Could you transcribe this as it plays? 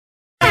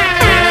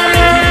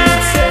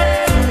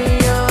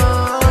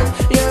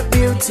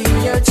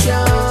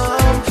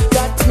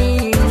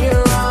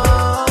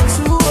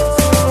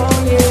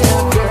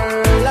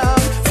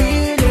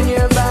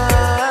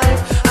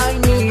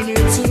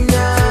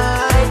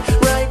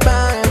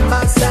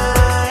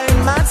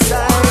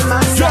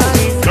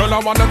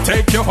wanna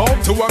take you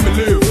home to where me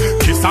live.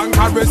 Kiss and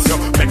caress you,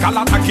 make a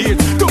lot of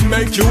kids. To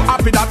make you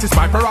happy, that is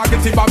my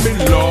prerogative. I'm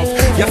in love,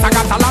 yes I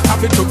got a lot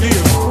of it to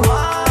give. You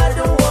are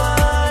the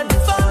one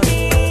for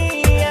me,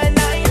 and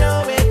I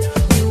know it.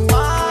 You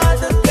are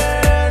the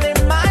girl in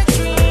my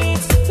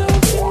dreams.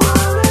 Don't you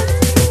know it?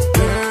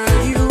 Girl,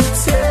 you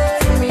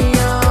take me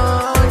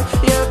on.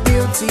 Your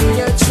beauty,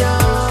 your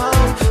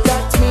charm,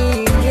 got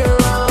me in your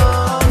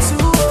arms.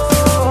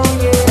 Oh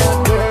yeah,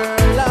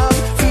 girl, I'm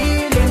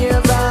feeling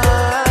your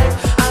vibe.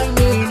 I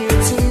need you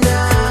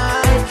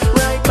tonight,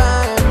 right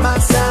by my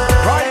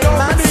side. Right on,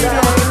 my side,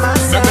 my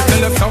side. Let me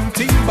tell you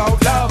something about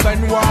love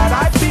and what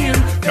I feel.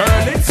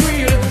 Girl, it's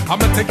real.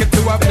 I'ma take it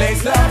to a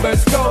place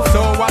lovers go.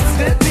 So what's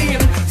the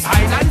deal?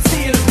 Sign and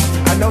seal.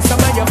 I know some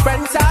of your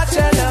friends are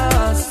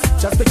jealous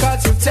just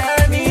because you tell